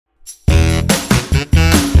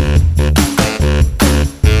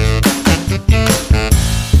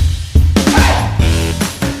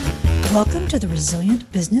to the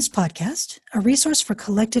Resilient Business Podcast, a resource for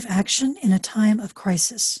collective action in a time of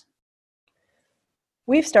crisis.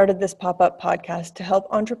 We've started this pop-up podcast to help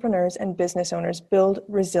entrepreneurs and business owners build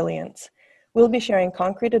resilience. We'll be sharing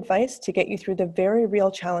concrete advice to get you through the very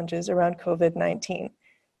real challenges around COVID-19.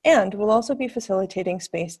 And we'll also be facilitating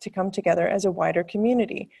space to come together as a wider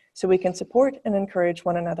community so we can support and encourage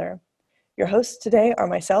one another. Your hosts today are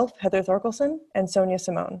myself, Heather Thorkelson, and Sonia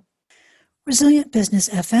Simone. Resilient Business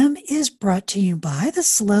FM is brought to you by the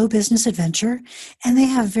Slow Business Adventure, and they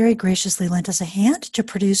have very graciously lent us a hand to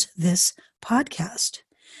produce this podcast.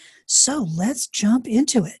 So let's jump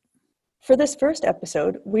into it. For this first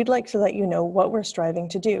episode, we'd like to let you know what we're striving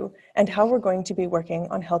to do and how we're going to be working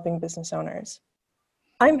on helping business owners.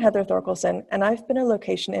 I'm Heather Thorkelson, and I've been a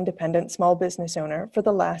location-independent small business owner for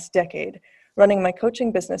the last decade, running my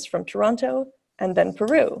coaching business from Toronto and then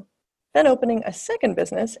Peru, then opening a second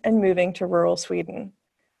business and moving to rural Sweden.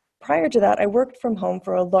 Prior to that, I worked from home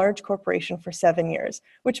for a large corporation for 7 years,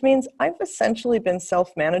 which means I've essentially been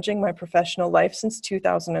self-managing my professional life since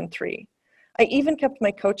 2003. I even kept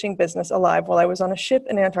my coaching business alive while I was on a ship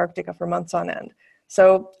in Antarctica for months on end.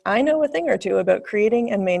 So I know a thing or two about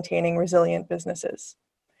creating and maintaining resilient businesses.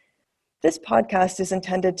 This podcast is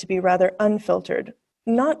intended to be rather unfiltered,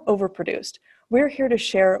 not overproduced. We're here to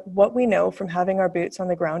share what we know from having our boots on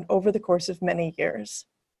the ground over the course of many years.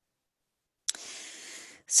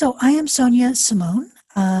 So I am Sonia Simone.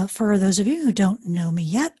 For those of you who don't know me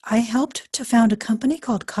yet, I helped to found a company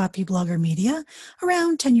called Copyblogger Media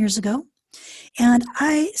around 10 years ago. And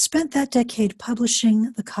I spent that decade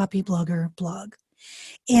publishing the Copyblogger blog.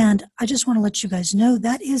 And I just want to let you guys know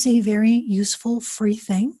that is a very useful free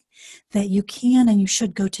thing that you can and you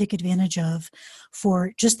should go take advantage of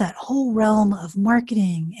for just that whole realm of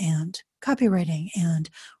marketing and copywriting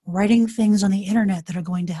and writing things on the internet that are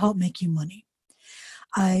going to help make you money.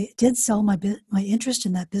 I did sell my interest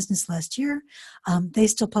in that business last year. They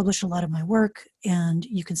still publish a lot of my work, and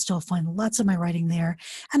you can still find lots of my writing there.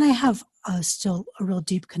 And I have still a real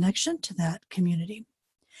deep connection to that community.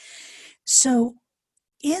 So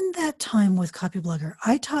in that time with Copyblogger,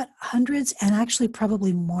 I taught hundreds and actually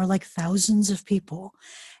probably more like thousands of people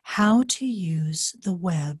how to use the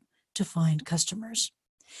web to find customers.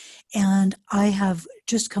 And I have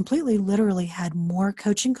just completely literally had more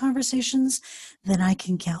coaching conversations than I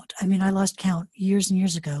can count. I mean, I lost count years and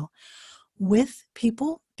years ago with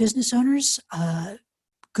people, business owners,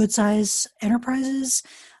 good size enterprises,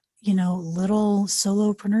 little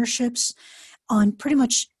solopreneurships on pretty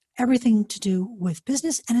much everything to do with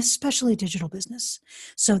business and especially digital business.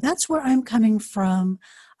 So that's where I'm coming from.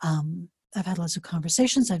 I've had lots of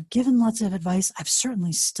conversations. I've given lots of advice. I've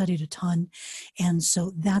certainly studied a ton. And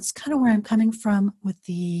so that's kind of where I'm coming from with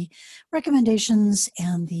the recommendations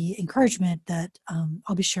and the encouragement that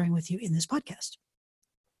I'll be sharing with you in this podcast.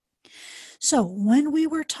 So when we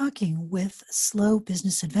were talking with Slow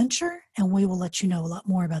Business Adventure, and we will let you know a lot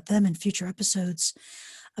more about them in future episodes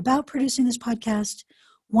about producing this podcast,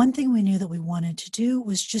 one thing we knew that we wanted to do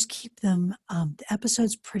was just keep them, the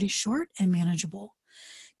episodes pretty short and manageable.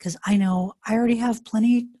 Because I know I already have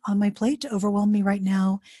plenty on my plate to overwhelm me right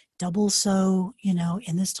now, double so,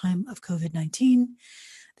 in this time of COVID-19.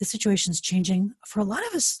 The situation's changing for a lot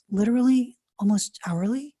of us literally almost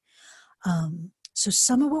hourly. So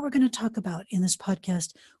some of what we're going to talk about in this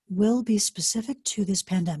podcast will be specific to this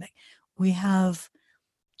pandemic. We have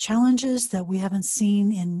challenges that we haven't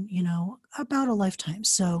seen in, about a lifetime.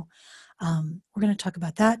 So we're going to talk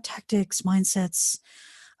about that, tactics, mindsets,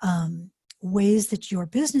 ways that your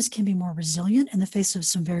business can be more resilient in the face of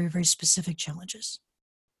some very, very specific challenges.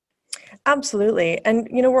 Absolutely. And,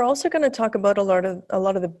 we're also going to talk about a lot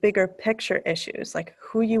of the bigger picture issues, like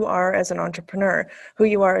who you are as an entrepreneur, who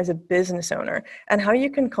you are as a business owner, and how you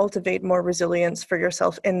can cultivate more resilience for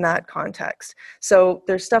yourself in that context. So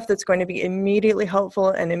there's stuff that's going to be immediately helpful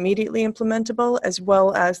and immediately implementable, as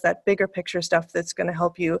well as that bigger picture stuff that's going to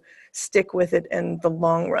help you stick with it in the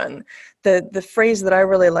long run. The phrase that I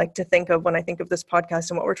really like to think of when I think of this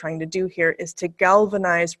podcast and what we're trying to do here is to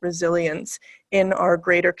galvanize resilience in our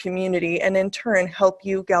greater community, and in turn help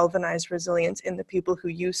you galvanize resilience in the people who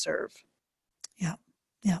you serve.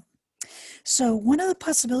 Yeah. So one of the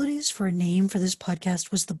possibilities for a name for this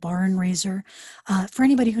podcast was the barn raiser. For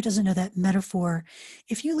anybody who doesn't know that metaphor,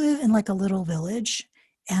 if you live in like a little village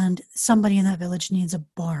and somebody in that village needs a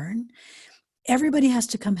barn, everybody has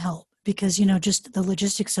to come help. because, just the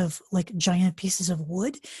logistics of like giant pieces of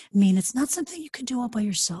wood mean it's not something you can do all by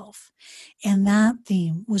yourself. And that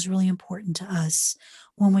theme was really important to us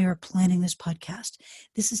when we were planning this podcast.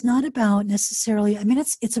 This is not about necessarily,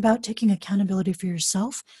 it's about taking accountability for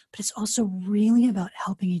yourself, but it's also really about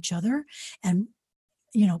helping each other and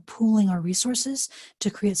pooling our resources to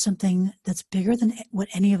create something that's bigger than what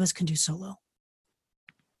any of us can do solo.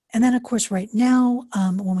 And then, of course, right now,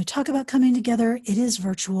 when we talk about coming together, it is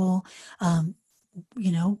virtual.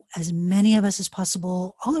 As many of us as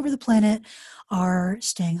possible all over the planet are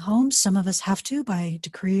staying home. Some of us have to by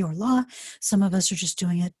decree or law. Some of us are just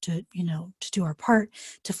doing it to do our part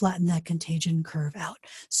to flatten that contagion curve out.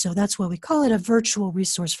 So that's why we call it a virtual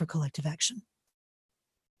resource for collective action.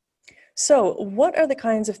 So what are the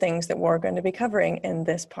kinds of things that we're going to be covering in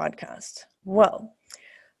this podcast? Well,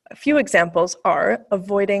 a few examples are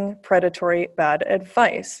avoiding predatory bad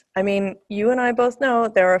advice. I mean, you and I both know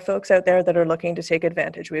there are folks out there that are looking to take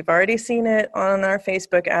advantage. We've already seen it on our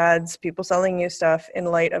Facebook ads, people selling you stuff in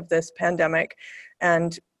light of this pandemic.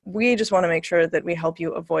 And we just want to make sure that we help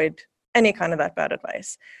you avoid any kind of that bad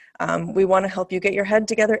advice. We want to help you get your head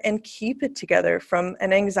together and keep it together from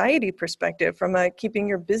an anxiety perspective, from keeping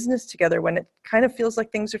your business together when it kind of feels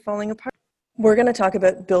like things are falling apart. We're going to talk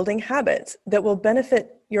about building habits that will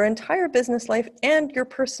benefit your entire business life and your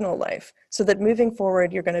personal life so that moving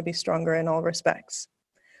forward, you're going to be stronger in all respects.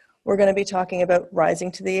 We're going to be talking about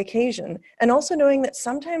rising to the occasion and also knowing that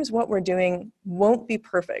sometimes what we're doing won't be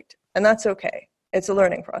perfect, and that's okay. It's a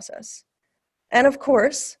learning process. And of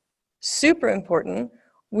course, super important,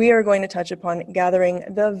 we are going to touch upon gathering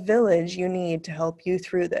the village you need to help you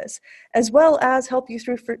through this, as well as help you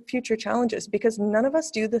through future challenges, because none of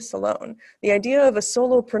us do this alone. The idea of a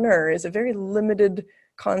solopreneur is a very limited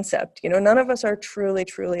concept. None of us are truly,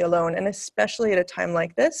 truly alone, and especially at a time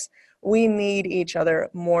like this, we need each other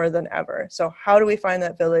more than ever. So how do we find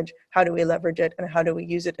that village? How do we leverage it? And how do we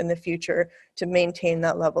use it in the future to maintain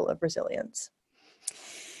that level of resilience?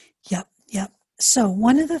 Yep. So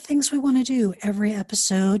one of the things we want to do every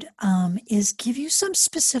episode is give you some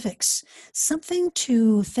specifics, something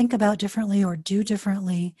to think about differently or do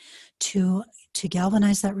differently to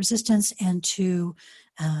galvanize that resistance and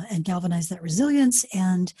and galvanize that resilience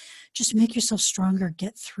and just make yourself stronger,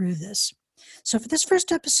 get through this. So for this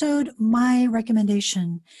first episode, my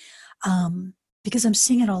recommendation, because I'm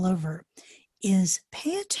seeing it all over, is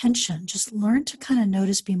pay attention. Just learn to kind of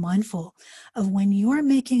notice, be mindful of when you are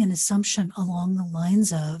making an assumption along the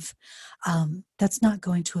lines of, that's not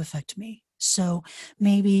going to affect me. So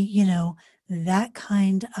maybe, that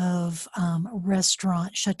kind of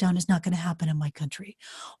restaurant shutdown is not going to happen in my country.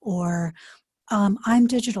 Or I'm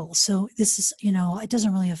digital, so this is, it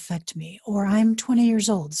doesn't really affect me. Or I'm 20 years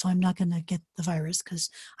old, so I'm not going to get the virus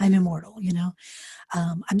because I'm immortal,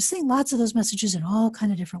 I'm seeing lots of those messages in all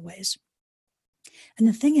kind of different ways. And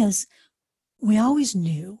the thing is, we always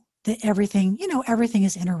knew that everything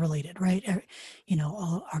is interrelated, right?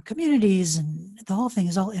 All our communities and the whole thing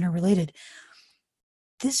is all interrelated.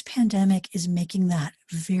 This pandemic is making that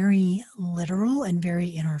very literal and very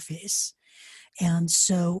in our face. And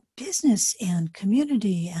so business and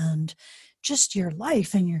community and just your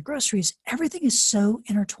life and your groceries, everything is so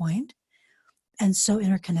intertwined and so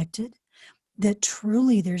interconnected that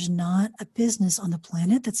truly there's not a business on the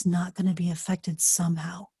planet that's not going to be affected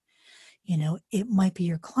somehow. It might be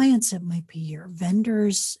your clients, it might be your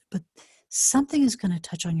vendors, but something is going to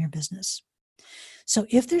touch on your business. So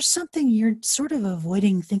if there's something you're sort of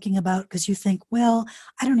avoiding thinking about because you think, well,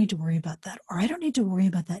 I don't need to worry about that, or I don't need to worry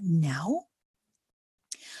about that now,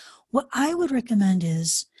 what I would recommend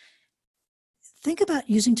is think about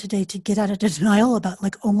using today to get out of denial about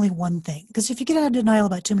like only one thing. Because if you get out of denial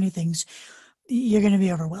about too many things, you're going to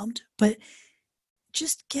be overwhelmed. But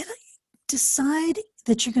just decide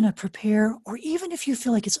that you're going to prepare, or even if you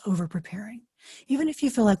feel like it's over preparing, even if you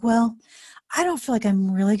feel like, well, I don't feel like I'm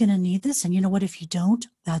really going to need this. And you know what, if you don't,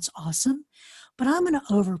 that's awesome. But I'm going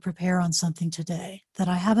to over prepare on something today that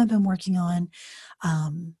I haven't been working on,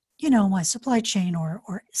 my supply chain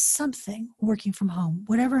or something, working from home,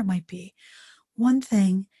 whatever it might be. One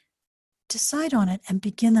thing, decide on it and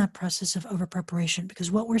begin that process of over preparation,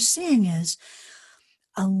 because what we're seeing is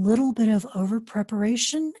a little bit of over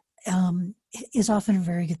preparation is often a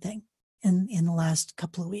very good thing in the last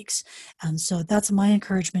couple of weeks. And so that's my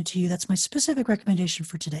encouragement to you. That's my specific recommendation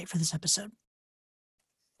for today, for this episode.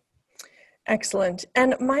 Excellent.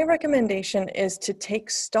 And my recommendation is to take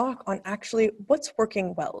stock on actually what's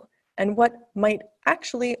working well and what might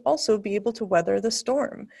actually also be able to weather the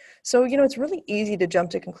storm. So, it's really easy to jump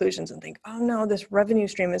to conclusions and think, oh no, this revenue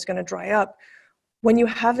stream is going to dry up. when you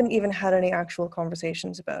haven't even had any actual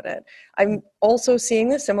conversations about it. I'm also seeing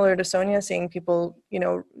this similar to Sonia, seeing people,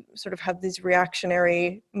 sort of have these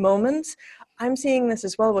reactionary moments. I'm seeing this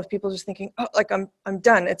as well with people just thinking, oh, like I'm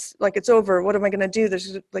done. It's like, it's over. What am I going to do?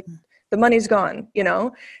 There's like, the money's gone,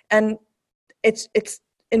 and it's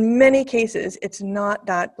in many cases, it's not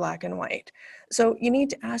that black and white. So you need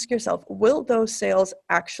to ask yourself, will those sales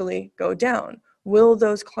actually go down? Will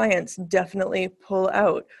those clients definitely pull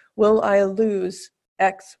out? Will I lose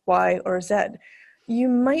X, Y, or Z? You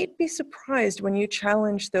might be surprised when you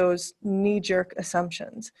challenge those knee-jerk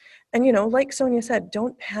assumptions. And, like Sonia said,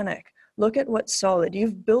 don't panic. Look at what's solid.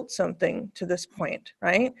 You've built something to this point,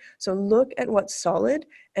 right? So look at what's solid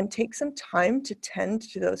and take some time to tend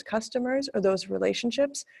to those customers or those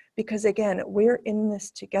relationships, because again, we're in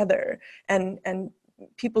this together. And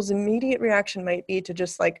people's immediate reaction might be to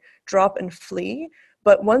just like drop and flee.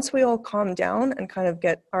 But once we all calm down and kind of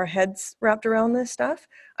get our heads wrapped around this stuff,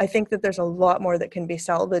 I think that there's a lot more that can be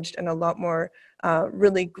salvaged and a lot more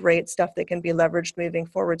really great stuff that can be leveraged moving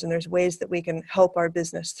forwards. And there's ways that we can help our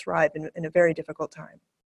business thrive in a very difficult time.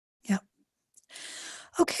 Yeah.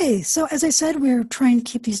 Okay, so as I said, we're trying to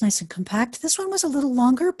keep these nice and compact. This one was a little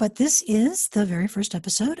longer, but this is the very first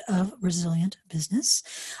episode of Resilient Business.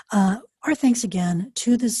 Our thanks again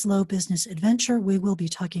to the Slow Business Adventure. We will be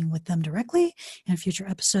talking with them directly in future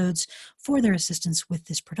episodes for their assistance with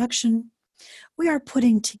this production. We are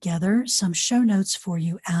putting together some show notes for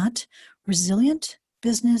you at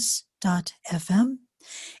resilientbusiness.fm,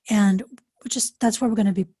 and that's where we're going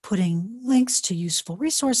to be putting links to useful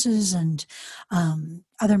resources and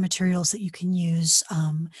other materials that you can use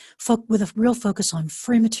with a real focus on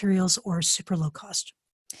free materials or super low cost.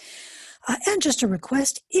 And just a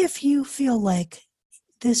request, if you feel like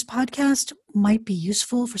this podcast might be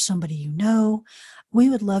useful for somebody you know, we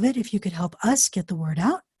would love it if you could help us get the word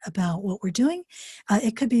out about what we're doing.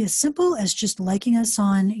 It could be as simple as just liking us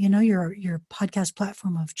on, your podcast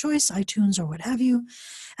platform of choice, iTunes or what have you.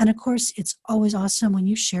 And of course, it's always awesome when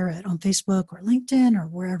you share it on Facebook or LinkedIn or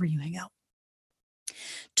wherever you hang out.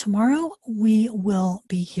 Tomorrow, we will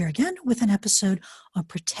be here again with an episode on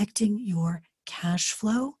protecting your cash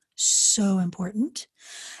flow. So important.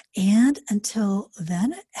 And until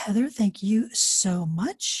then, Heather, thank you so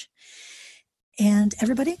much. And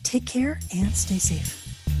everybody, take care and stay safe.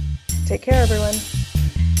 Take care, everyone.